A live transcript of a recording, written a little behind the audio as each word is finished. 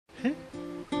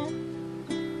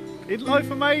Isn't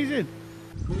life amazing?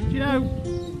 You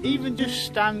know, even just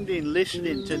standing,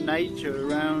 listening to nature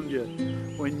around you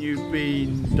when you've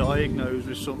been diagnosed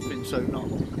with something so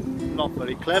not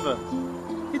very clever.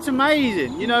 It's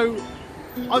amazing. You know,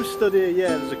 I'm stood here,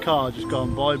 yeah, there's a car just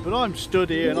gone by, but I'm stood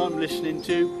here and I'm listening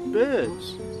to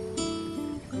birds.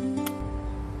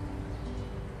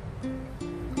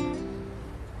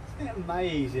 Isn't it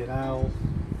amazing how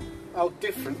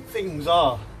different things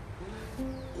are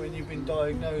when you've been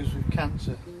diagnosed with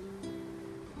cancer?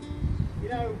 You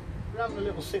know, we're having a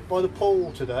little sit by the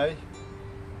pool today,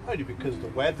 only because the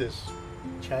weather's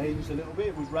changed a little bit.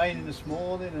 It was raining this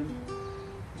morning and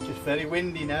it's just very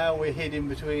windy now. We're hidden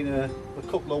between a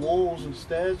couple of walls and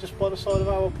stairs just by the side of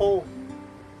our pool.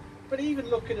 But even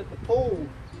looking at the pool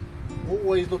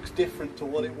always looks different to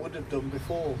what it would have done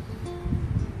before.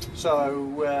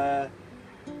 So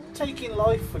taking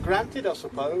life for granted, I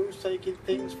suppose, taking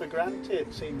things for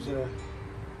granted seems a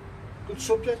good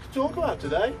subject to talk about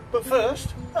today. But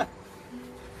first,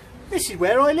 this is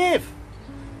where I live.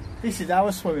 This is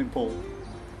our swimming pool.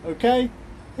 Okay,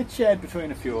 it's shared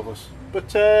between a few of us,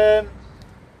 but and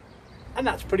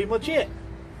that's pretty much it.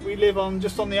 We live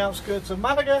just on the outskirts of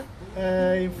Malaga,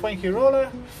 in Fuengirola,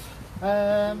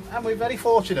 and we're very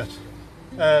fortunate.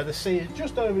 The sea is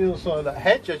just over the other side of that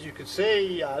hedge, as you can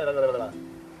see,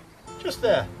 just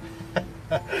there.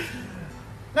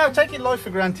 Now, taking life for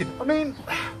granted, I mean,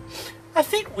 I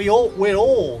think we're all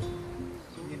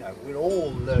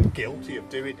guilty of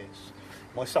doing this,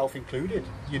 myself included.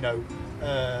 You know,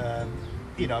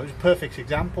 it's a perfect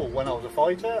example. When I was a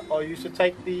fighter, I used to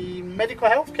take the medical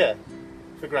healthcare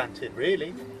for granted,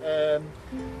 really,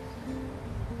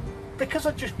 because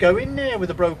I'd just go in there with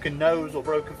a broken nose or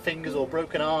broken fingers or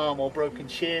broken arm or broken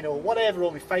chin or whatever,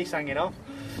 or my face hanging off,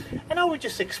 and I would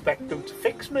just expect them to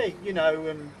fix me, you know,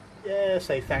 and yeah,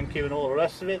 say thank you and all the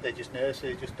rest of it. They're just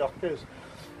nurses, just doctors.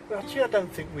 But actually, I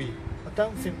don't think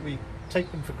we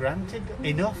take them for granted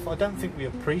enough. I don't think we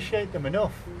appreciate them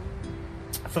enough.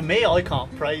 For me, I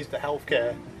can't praise the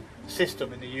healthcare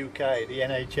system in the UK, the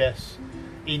NHS,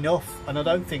 enough, and I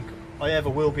don't think I ever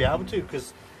will be able to,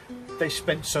 because they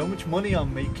spent so much money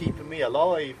on me, keeping me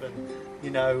alive. And you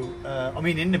know, I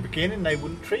mean, in the beginning they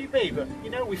wouldn't treat me, but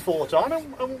you know, we fought on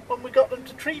and we got them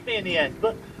to treat me in the end.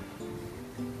 But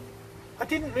I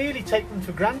didn't really take them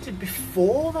for granted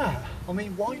before that. I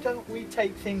mean, why don't we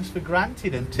take things for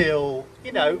granted until,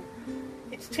 you know,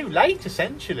 it's too late,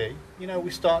 essentially? You know,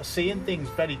 we start seeing things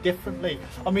very differently.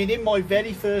 I mean, in my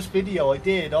very first video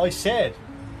I said,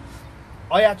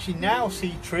 I actually now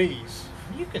see trees.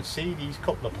 You can see these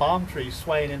couple of palm trees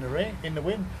swaying in the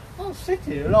wind. I'll sit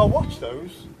here and I'll watch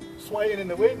those swaying in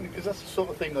the wind, because that's the sort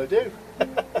of thing I do.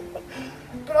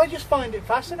 But I just find it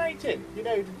fascinating, you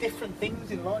know, the different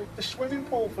things in life. The swimming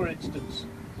pool, for instance,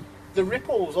 the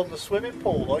ripples on the swimming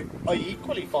pool, I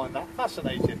equally find that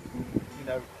fascinating. You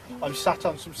know, I'm sat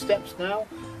on some steps now,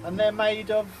 and they're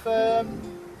made of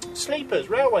sleepers,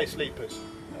 railway sleepers,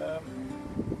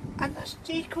 and that's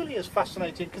equally as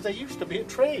fascinating, because they used to be a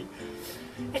tree.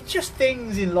 It's just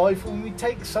things in life when we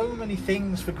take so many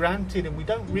things for granted and we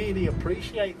don't really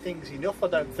appreciate things enough. I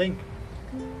don't think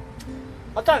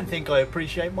I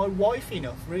appreciate my wife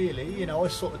enough, really. You know, I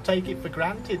sort of take it for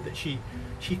granted that she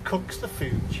cooks the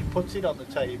food, she puts it on the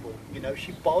table, you know,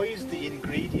 she buys the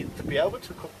ingredients to be able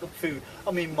to cook the food.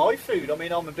 I mean, my food, I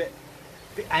mean, I'm a bit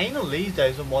anal these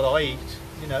days on what I eat.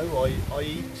 You know, I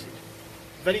eat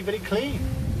very, very clean.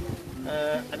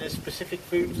 And there's specific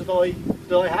foods that I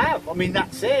have. I mean,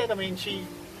 that's it. I mean,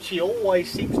 she always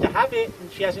seems to have it,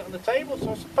 and she has it on the table. So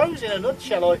I suppose, in a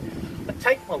nutshell, I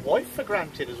take my wife for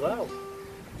granted as well.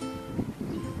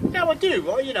 Now I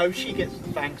do. You know, she gets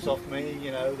thanks off me.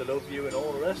 You know, the love you and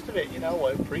all the rest of it. You know,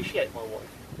 I appreciate my wife.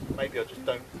 Maybe I just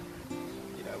don't.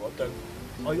 You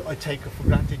know, I take her for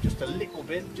granted just a little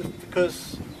bit, just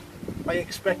because I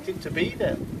expect it to be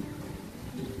there.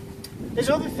 There's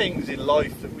other things in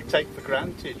life that we take for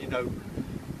granted, you know,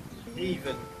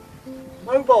 even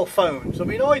mobile phones. I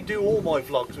mean, I do all my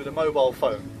vlogs with a mobile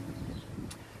phone.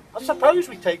 I suppose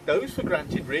we take those for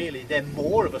granted, really. They're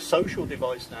more of a social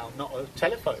device now, not a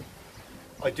telephone.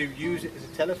 I do use it as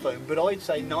a telephone, but I'd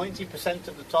say 90%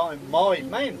 of the time,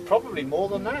 probably more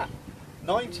than that,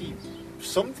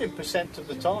 90-something% of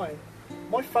the time,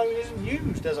 my phone isn't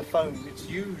used as a phone. It's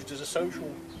used as a social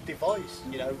device,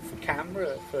 you know, for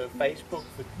camera, for Facebook,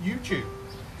 for YouTube.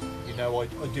 You know, I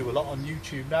do a lot on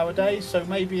YouTube nowadays, so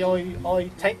maybe I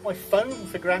take my phone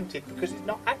for granted because it's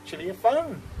not actually a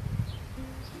phone.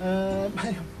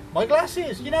 My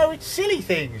glasses, you know, it's silly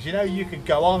things, you know, you could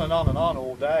go on and on and on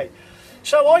all day.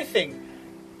 So I think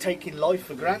taking life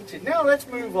for granted. Now let's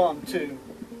move on to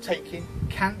taking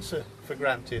cancer for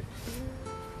granted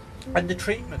and the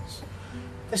treatments.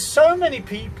 There's so many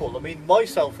people, I mean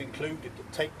myself included,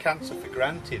 that take cancer for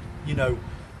granted. You know,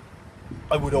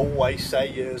 I would always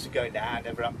say years ago, nah,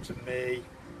 never happened to me,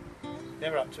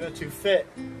 never happened to me, I'm too fit.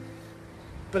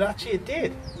 But actually it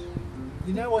did.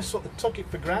 You know, I sort of took it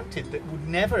for granted that it would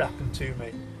never happen to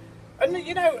me. And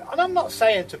you know, and I'm not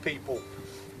saying to people,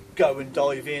 go and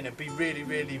dive in and be really,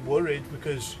 really worried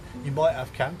because you might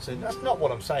have cancer. That's not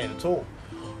what I'm saying at all.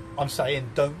 I'm saying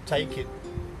don't take it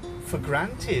for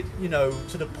granted, you know,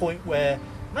 to the point where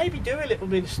maybe do a little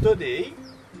bit of study,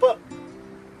 but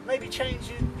maybe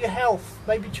change your health,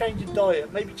 maybe change your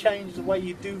diet, maybe change the way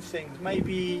you do things,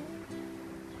 maybe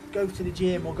go to the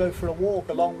gym or go for a walk,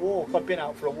 a long walk. I've been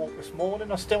out for a walk this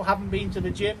morning. I still haven't been to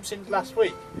the gym since last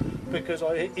week because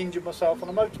I injured myself on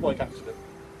a motorbike accident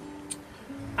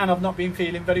and I've not been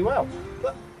feeling very well.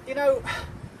 But you know,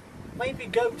 maybe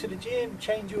go to the gym,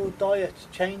 change your diet,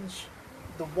 change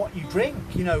what you drink,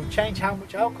 you know, change how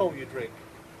much alcohol you drink,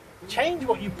 change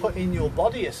what you put in your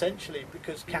body essentially,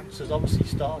 because cancers obviously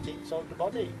start inside the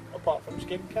body, apart from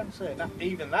skin cancer, and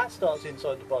even that starts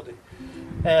inside the body.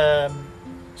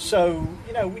 So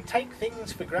you know, we take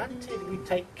things for granted, we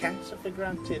take cancer for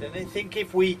granted, and I think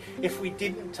if we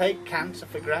didn't take cancer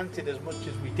for granted as much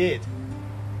as we did,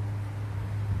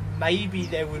 maybe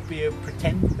there would be a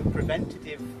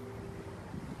preventative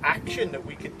action that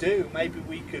we could do. Maybe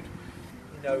we could,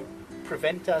 you know,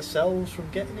 prevent ourselves from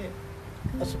getting it.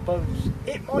 I suppose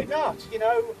it might not, you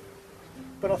know,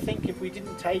 but I think if we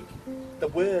didn't take the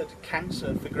word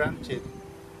cancer for granted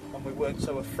and we weren't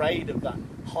so afraid of that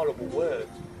horrible word,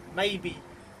 maybe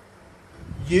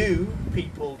you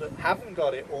people that haven't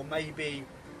got it, or maybe,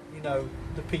 you know,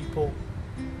 the people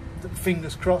that,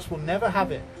 fingers crossed, will never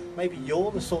have it, maybe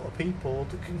you're the sort of people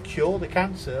that can cure the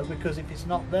cancer, because if it's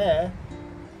not there,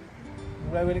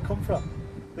 where will it come from?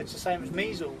 It's the same as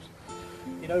measles.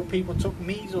 You know, people took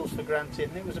measles for granted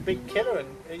and it was a big killer,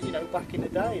 and you know, back in the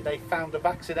day they found a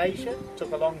vaccination,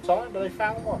 took a long time, but they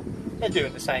found one. They're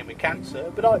doing the same with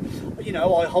cancer, but I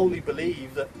wholly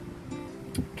believe that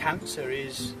cancer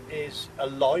is a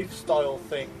lifestyle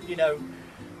thing. You know,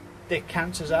 there are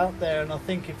cancers out there, and I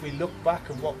think if we look back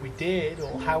at what we did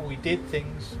or how we did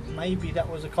things, maybe that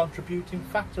was a contributing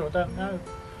factor. I don't know.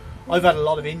 I've had a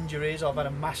lot of injuries. I've had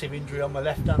a massive injury on my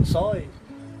left hand side.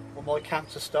 Well, my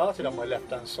cancer started on my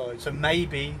left hand side, so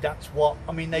maybe that's what,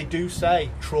 I mean, they do say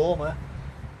trauma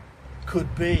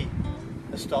could be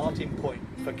a starting point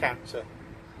for cancer,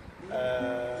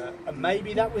 and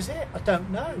maybe that was it. I don't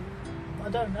know,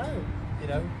 you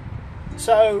know.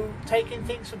 So taking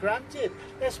things for granted,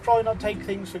 let's try not take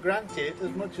things for granted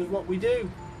as much as what we do.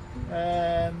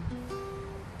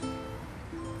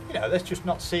 You know, let's just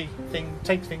not take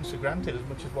things for granted as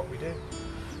much as what we do.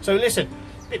 So listen,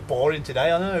 a bit boring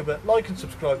today, I know, but like and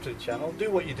subscribe to the channel, do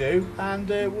what you do, and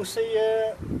we'll see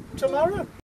you tomorrow.